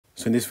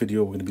So in this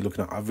video, we're going to be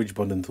looking at average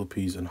bond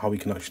enthalpies and how we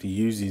can actually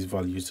use these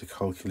values to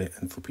calculate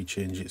enthalpy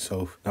change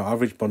itself. Now,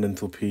 average bond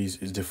enthalpies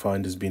is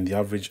defined as being the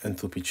average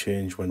enthalpy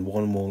change when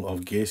 1 mole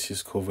of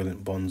gaseous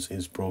covalent bonds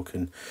is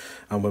broken.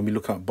 And when we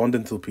look at bond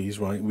enthalpies,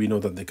 right, we know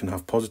that they can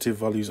have positive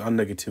values and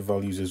negative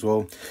values as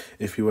well.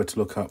 If we were to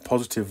look at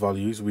positive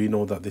values, we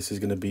know that this is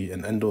going to be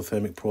an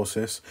endothermic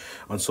process.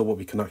 And so what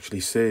we can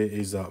actually say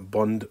is that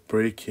bond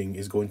breaking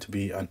is going to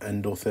be an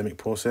endothermic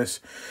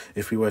process.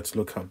 If we were to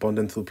look at bond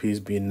enthalpies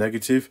being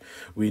negative,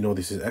 we know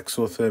this is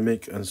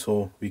exothermic, and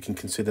so we can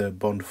consider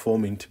bond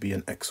forming to be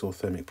an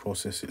exothermic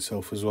process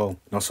itself as well.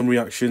 Now, some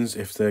reactions,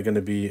 if they're going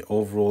to be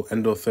overall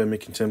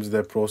endothermic in terms of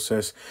their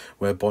process,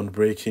 where bond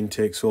breaking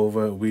takes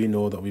over, we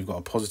know that we've got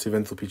a positive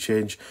enthalpy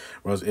change,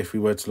 whereas if we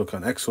were to look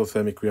at an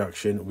exothermic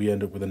reaction, we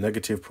end up with a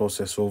negative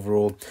process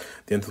overall.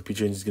 The enthalpy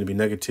change is going to be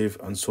negative,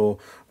 and so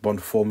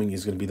bond forming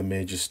is going to be the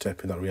major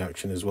step in that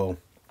reaction as well.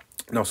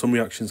 Now, some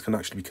reactions can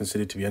actually be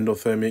considered to be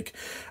endothermic,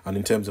 and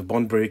in terms of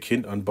bond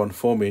breaking and bond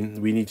forming,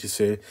 we need to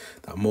say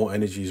that more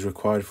energy is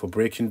required for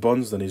breaking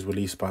bonds than is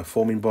released by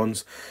forming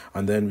bonds.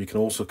 And then we can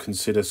also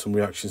consider some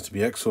reactions to be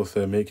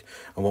exothermic,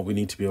 and what we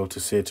need to be able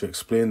to say to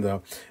explain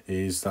that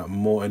is that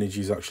more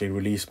energy is actually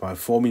released by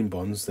forming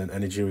bonds than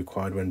energy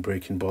required when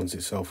breaking bonds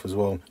itself as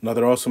well. Now,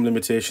 there are some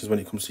limitations when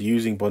it comes to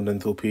using bond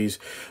enthalpies.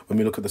 When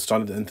we look at the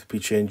standard enthalpy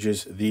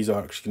changes, these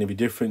are actually going to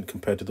be different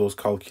compared to those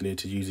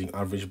calculated using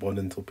average bond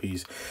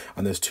enthalpies.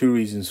 And there's two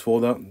reasons for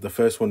that. The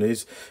first one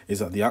is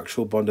that the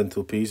actual bond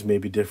enthalpies may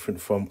be different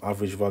from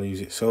average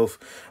values itself.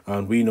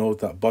 And we know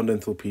that bond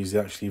enthalpies, they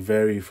actually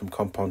vary from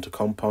compound to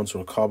compound. So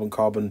a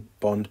carbon-carbon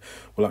bond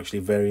will actually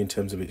vary in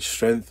terms of its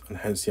strength and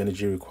hence the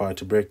energy required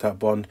to break that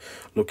bond,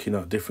 looking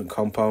at different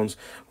compounds.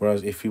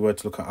 Whereas if we were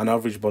to look at an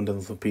average bond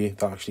enthalpy,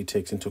 that actually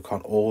takes into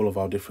account all of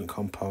our different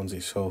compounds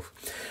itself.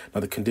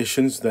 Now, the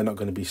conditions, they're not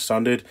going to be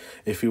standard.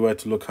 If we were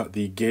to look at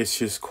the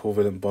gaseous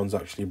covalent bonds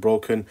actually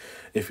broken,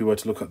 if we were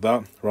to look at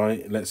that, right,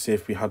 let's say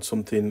if we had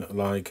something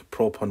like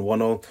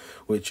propan-1-ol,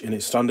 which in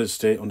its standard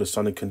state under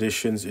standard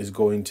conditions is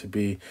going to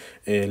be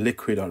a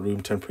liquid at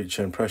room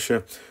temperature and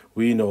pressure,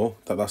 we know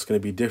that that's going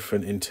to be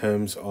different in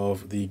terms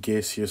of the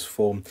gaseous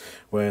form,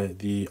 where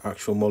the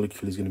actual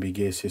molecule is going to be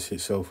gaseous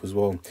itself as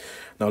well.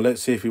 Now,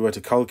 let's say if we were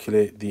to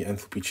calculate the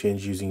enthalpy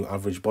change using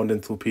average bond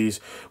enthalpies,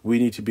 we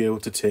need to be able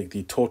to take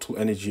the total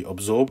energy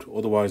absorbed,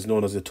 otherwise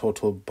known as the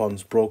total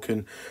bonds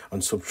broken,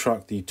 and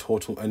subtract the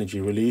total energy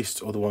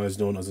released, otherwise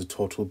known as the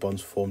total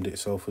bonds formed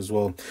itself as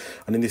well.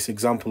 And in this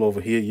example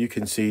over here, you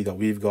can see that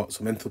we've got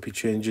some enthalpy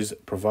changes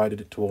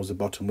provided towards the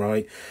bottom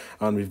right,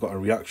 and we've got a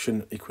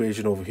reaction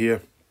equation over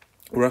here.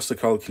 We're asked to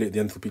calculate the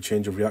enthalpy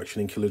change of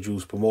reaction in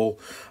kilojoules per mole.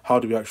 How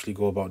do we actually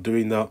go about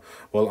doing that?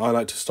 Well, I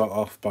like to start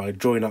off by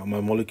drawing out my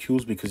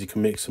molecules, because you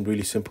can make some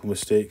really simple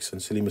mistakes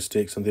and silly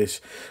mistakes on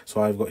this.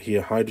 So I've got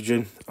here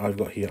hydrogen, I've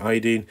got here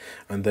iodine,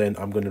 and then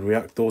I'm going to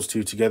react those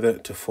two together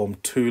to form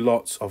 2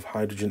 lots of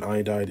hydrogen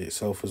iodide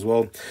itself as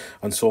well.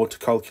 And so to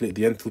calculate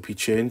the enthalpy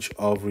change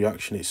of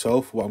reaction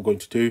itself, what I'm going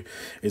to do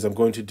is I'm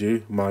going to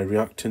do my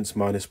reactants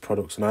minus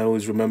products. And I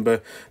always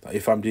remember that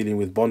if I'm dealing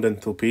with bond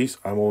enthalpies,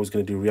 I'm always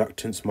going to do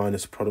reactants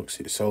minus products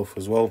itself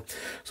as well.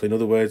 So in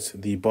other words,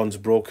 the bonds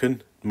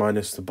broken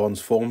minus the bonds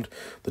formed,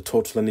 the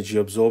total energy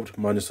absorbed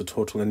minus the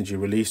total energy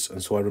released,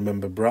 and so I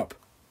remember BRAP.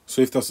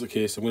 So if that's the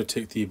case, I'm going to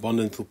take the bond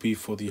enthalpy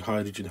for the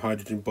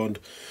hydrogen-hydrogen bond,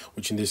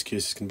 which in this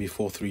case is going to be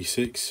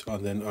 436,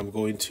 and then I'm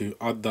going to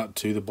add that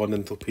to the bond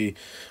enthalpy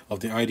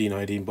of the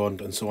iodine-iodine bond,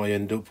 and so I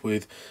end up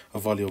with a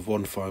value of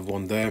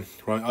 151 there.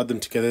 Right, add them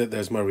together,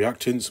 there's my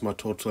reactants, my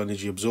total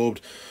energy absorbed,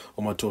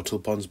 or my total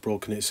bonds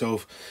broken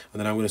itself, and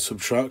then I'm going to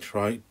subtract,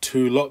 right,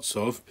 2 lots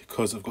of,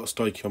 because I've got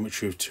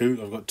stoichiometry of 2,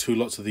 I've got 2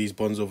 lots of these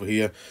bonds over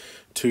here,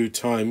 2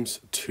 times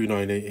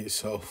 298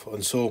 itself.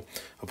 And so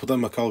I put that in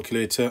my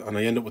calculator and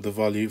I end up with the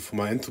value for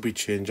my enthalpy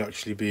change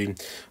actually being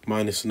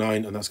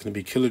 -9, and that's going to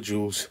be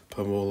kilojoules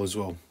per mole as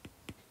well.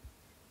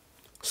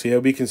 So yeah,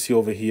 we can see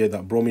over here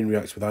that bromine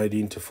reacts with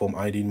iodine to form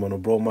iodine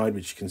monobromide,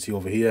 which you can see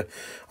over here.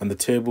 And the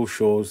table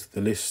shows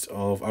the list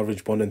of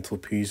average bond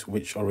enthalpies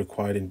which are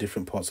required in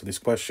different parts of this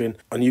question.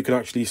 And you can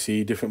actually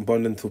see different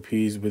bond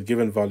enthalpies with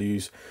given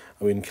values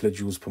in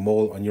kilojoules per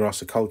mole, and you're asked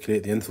to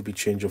calculate the enthalpy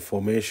change of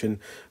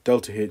formation,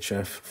 delta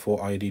HF, for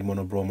iodine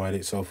monobromide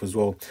itself as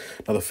well.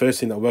 Now, the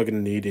first thing that we're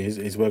going to need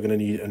is we're going to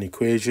need an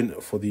equation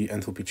for the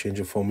enthalpy change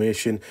of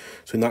formation.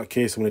 So in that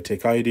case, I'm going to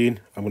take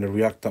iodine, I'm going to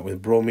react that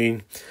with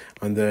bromine,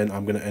 and then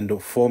I'm going to end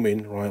up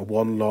forming, right,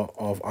 1 lot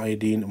of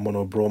iodine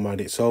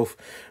monobromide itself.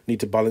 Need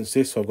to balance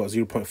this, so I've got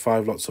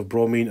 0.5 lots of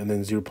bromine and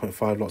then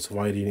 0.5 lots of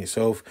iodine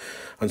itself.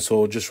 And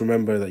so just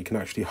remember that you can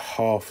actually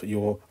halve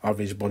your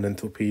average bond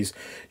enthalpies.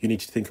 You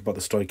need to think about the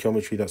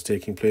stoichiometry that's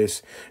taking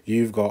place.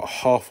 You've got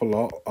half a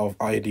lot of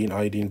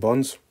iodine-iodine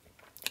bonds,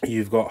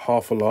 you've got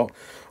half a lot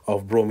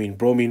of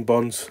bromine-bromine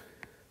bonds,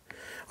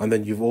 and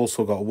then you've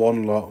also got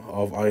 1 lot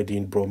of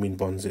iodine-bromine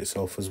bonds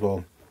itself as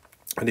well.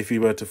 And if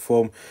you were to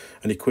form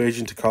an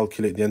equation to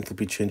calculate the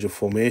enthalpy change of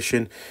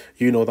formation,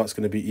 you know that's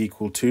going to be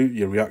equal to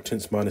your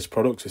reactants minus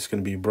products. It's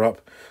going to be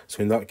BRAP.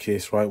 So in that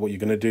case, right, what you're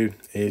going to do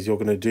is you're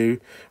going to do,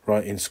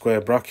 right, in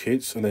square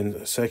brackets and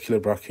then circular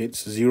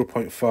brackets,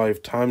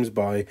 0.5 times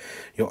by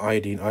your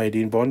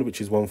iodine bond, which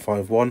is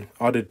 151,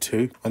 added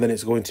to, and then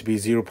it's going to be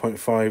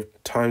 0.5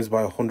 times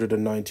by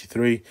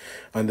 193,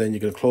 and then you're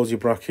going to close your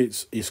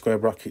brackets, your square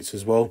brackets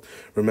as well.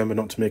 Remember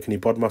not to make any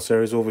BODMAS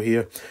errors over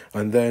here.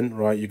 And then,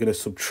 right, you're going to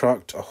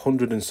subtract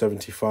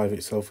 175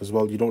 itself as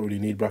well. You don't really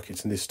need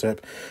brackets in this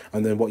step.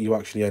 And then what you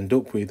actually end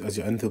up with as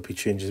your enthalpy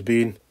change has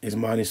been is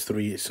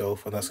 -3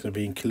 itself, and that's going to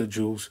be in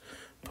kilojoules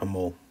per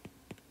mole.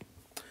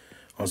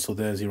 And so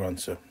there's your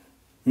answer.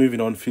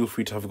 Moving on, feel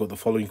free to have a go at the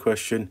following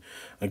question.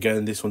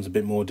 Again, this one's a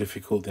bit more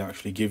difficult. They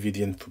actually give you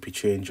the enthalpy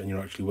change and you're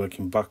actually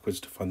working backwards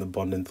to find the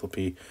bond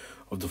enthalpy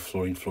of the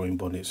fluorine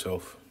bond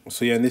itself.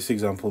 So yeah, in this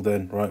example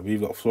then, right, we've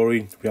got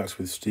fluorine reacts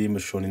with steam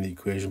as shown in the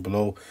equation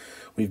below.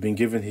 We've been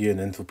given here an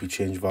enthalpy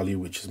change value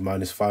which is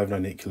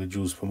 -598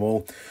 kilojoules per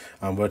mole,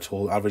 and we're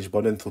told average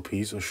bond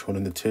enthalpies are shown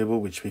in the table,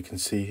 which we can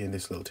see in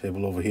this little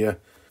table over here.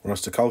 We're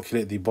asked to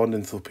calculate the bond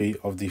enthalpy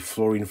of the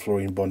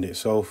fluorine bond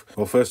itself.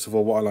 Well, first of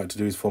all, what I like to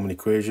do is form an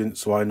equation.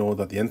 So I know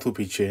that the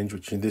enthalpy change,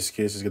 which in this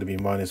case is going to be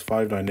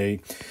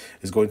 -598,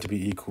 is going to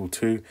be equal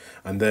to,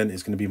 and then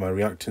it's going to be my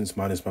reactants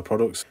minus my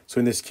products. So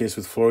in this case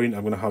with fluorine,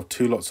 I'm going to have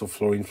two lots of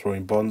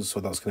fluorine bonds,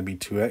 so that's going to be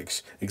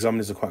 2x.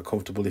 Examiners are quite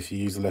comfortable if you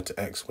use the letter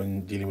x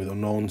when dealing with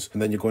unknowns.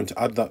 And then you're going to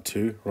add that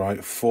to,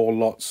 right, 4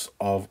 lots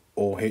of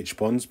OH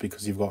bonds,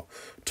 because you've got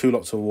 2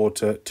 lots of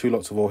water, 2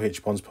 lots of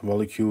OH bonds per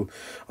molecule,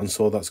 and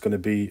so that's going to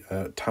be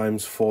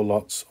times 4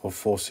 lots of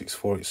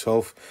 464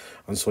 itself,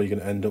 and so you're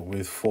going to end up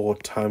with 4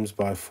 times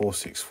by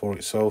 464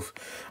 itself.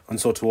 And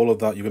so to all of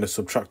that, you're going to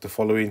subtract the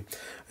following: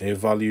 a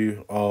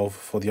value of,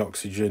 for the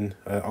oxygen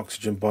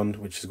bond,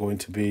 which is going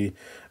to be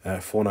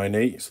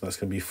 498, so that's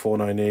going to be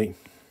 498,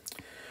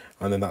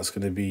 and then that's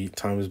going to be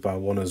times by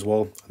 1 as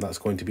well, and that's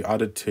going to be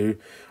added to,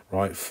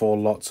 right, 4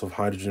 lots of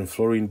hydrogen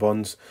fluorine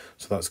bonds,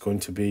 so that's going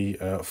to be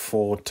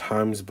 4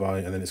 times by,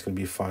 and then it's going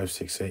to be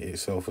 568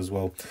 itself as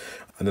well.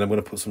 And then I'm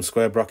going to put some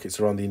square brackets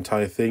around the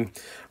entire thing.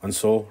 And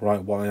so,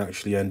 right, what I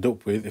actually end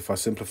up with, if I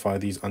simplify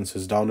these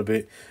answers down a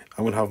bit,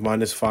 I'm going to have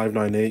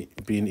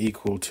 -598 being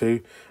equal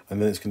to,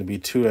 and then it's going to be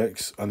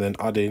 2x, and then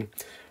adding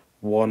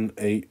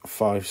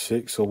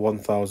 1856 or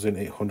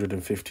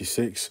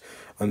 1856,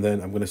 and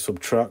then I'm going to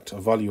subtract a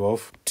value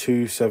of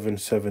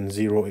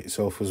 2770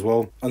 itself as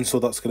well. And so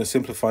that's going to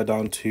simplify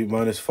down to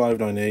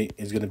 -598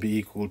 is going to be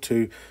equal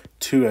to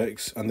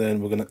 2x, and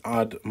then we're going to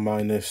add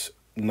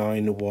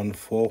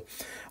 -914,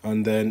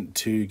 and then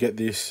to get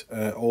this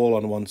all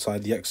on one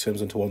side, the x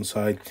terms onto one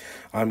side,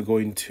 I'm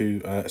going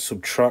to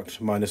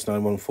subtract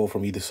 -914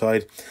 from either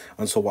side.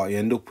 And so what I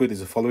end up with is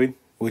the following,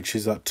 which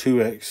is that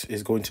 2x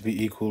is going to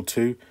be equal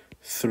to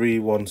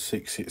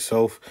 316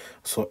 itself,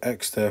 so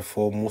x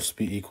therefore must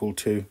be equal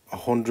to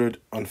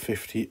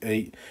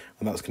 158,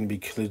 and that's going to be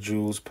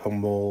kilojoules per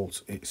mole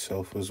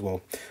itself as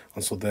well.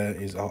 And so there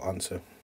is our answer.